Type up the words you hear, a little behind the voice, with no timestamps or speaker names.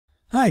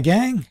Hi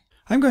gang!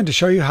 I'm going to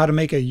show you how to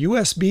make a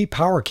USB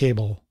power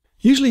cable.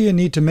 Usually you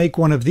need to make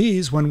one of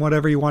these when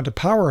whatever you want to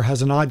power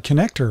has an odd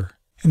connector.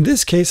 In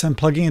this case I'm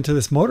plugging into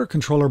this motor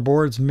controller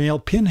board's male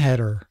pin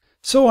header.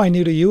 So I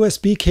need a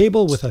USB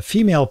cable with a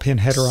female pin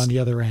header on the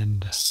other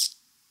end.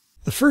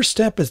 The first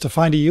step is to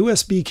find a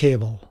USB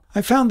cable.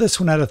 I found this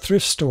one at a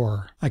thrift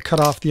store. I cut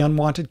off the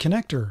unwanted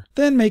connector,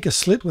 then make a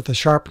slit with a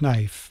sharp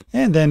knife,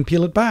 and then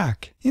peel it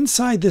back.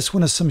 Inside this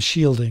one is some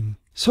shielding.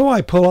 So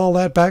I pull all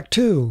that back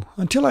too,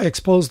 until I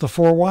expose the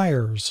 4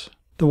 wires.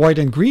 The white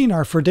and green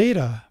are for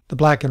data. The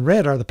black and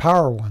red are the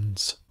power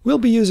ones. We'll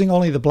be using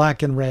only the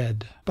black and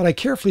red, but I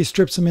carefully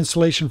stripped some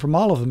insulation from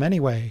all of them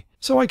anyway,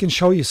 so I can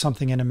show you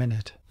something in a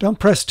minute. Don't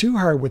press too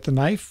hard with the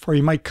knife, or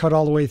you might cut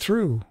all the way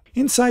through.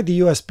 Inside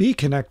the USB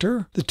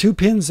connector, the 2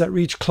 pins that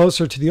reach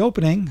closer to the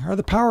opening are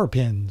the power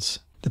pins.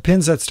 The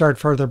pins that start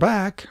further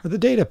back are the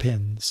data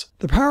pins.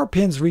 The power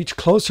pins reach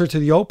closer to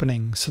the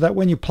opening so that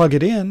when you plug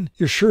it in,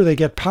 you're sure they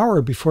get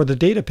power before the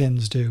data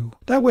pins do.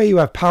 That way you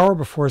have power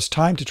before it's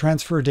time to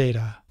transfer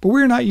data. But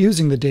we're not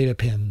using the data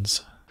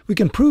pins. We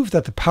can prove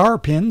that the power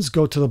pins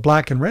go to the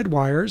black and red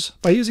wires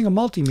by using a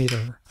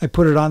multimeter. I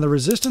put it on the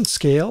resistance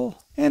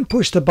scale and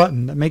push the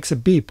button that makes a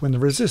beep when the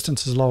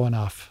resistance is low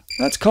enough.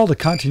 That's called a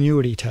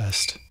continuity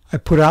test. I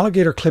put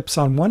alligator clips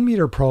on 1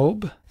 meter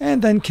probe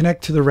and then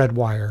connect to the red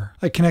wire.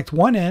 I connect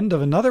one end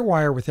of another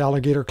wire with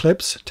alligator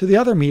clips to the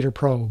other meter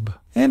probe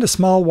and a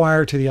small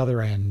wire to the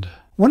other end.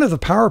 One of the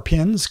power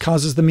pins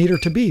causes the meter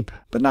to beep,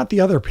 but not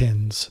the other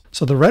pins.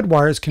 So the red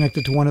wire is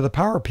connected to one of the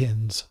power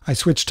pins. I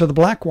switch to the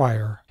black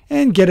wire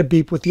and get a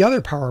beep with the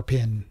other power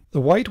pin. The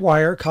white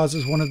wire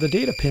causes one of the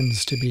data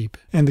pins to beep,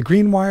 and the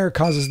green wire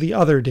causes the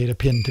other data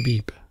pin to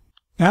beep.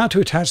 Now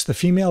to attach the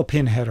female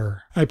pin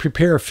header. I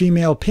prepare a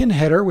female pin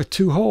header with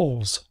 2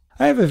 holes.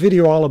 I have a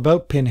video all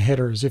about pin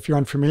headers if you're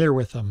unfamiliar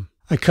with them.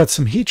 I cut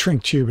some heat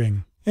shrink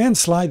tubing and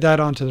slide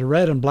that onto the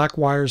red and black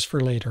wires for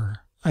later.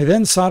 I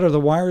then solder the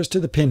wires to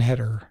the pin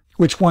header.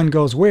 Which one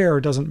goes where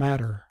doesn't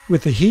matter.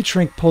 With the heat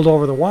shrink pulled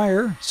over the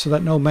wire so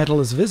that no metal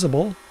is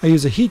visible, I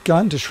use a heat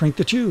gun to shrink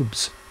the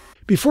tubes.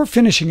 Before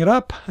finishing it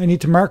up, I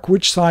need to mark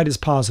which side is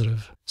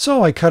positive.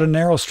 So I cut a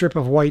narrow strip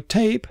of white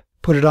tape,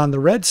 put it on the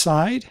red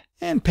side,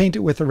 and paint it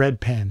with a red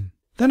pen.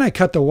 Then I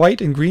cut the white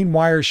and green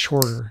wires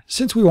shorter,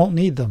 since we won't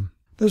need them.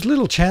 There's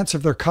little chance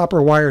of their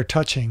copper wire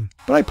touching,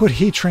 but I put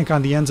heat shrink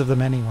on the ends of them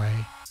anyway.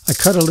 I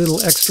cut a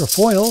little extra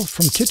foil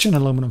from kitchen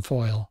aluminum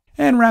foil,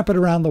 and wrap it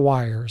around the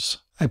wires.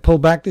 I pull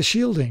back the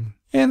shielding,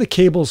 and the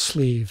cable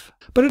sleeve,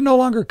 but it no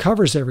longer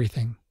covers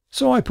everything.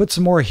 So I put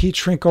some more heat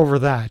shrink over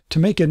that to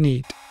make it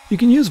neat. You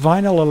can use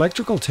vinyl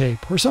electrical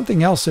tape or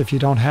something else if you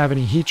don't have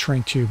any heat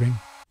shrink tubing.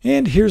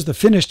 And here's the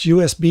finished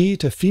USB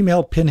to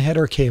female pin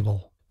header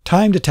cable.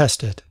 Time to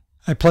test it.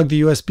 I plug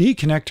the USB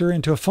connector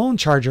into a phone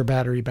charger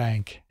battery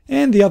bank,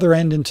 and the other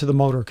end into the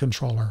motor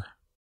controller.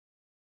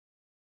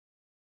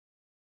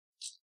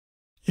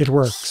 It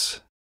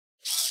works.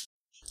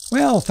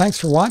 Well, thanks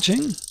for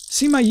watching.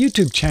 See my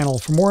YouTube channel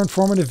for more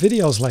informative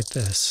videos like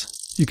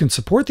this. You can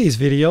support these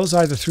videos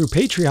either through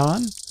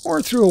Patreon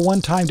or through a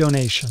one-time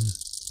donation.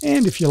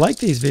 And if you like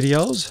these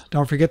videos,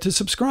 don't forget to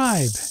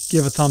subscribe,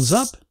 give a thumbs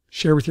up,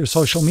 share with your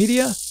social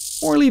media,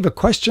 or leave a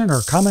question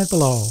or comment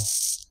below.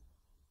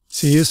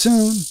 See you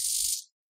soon!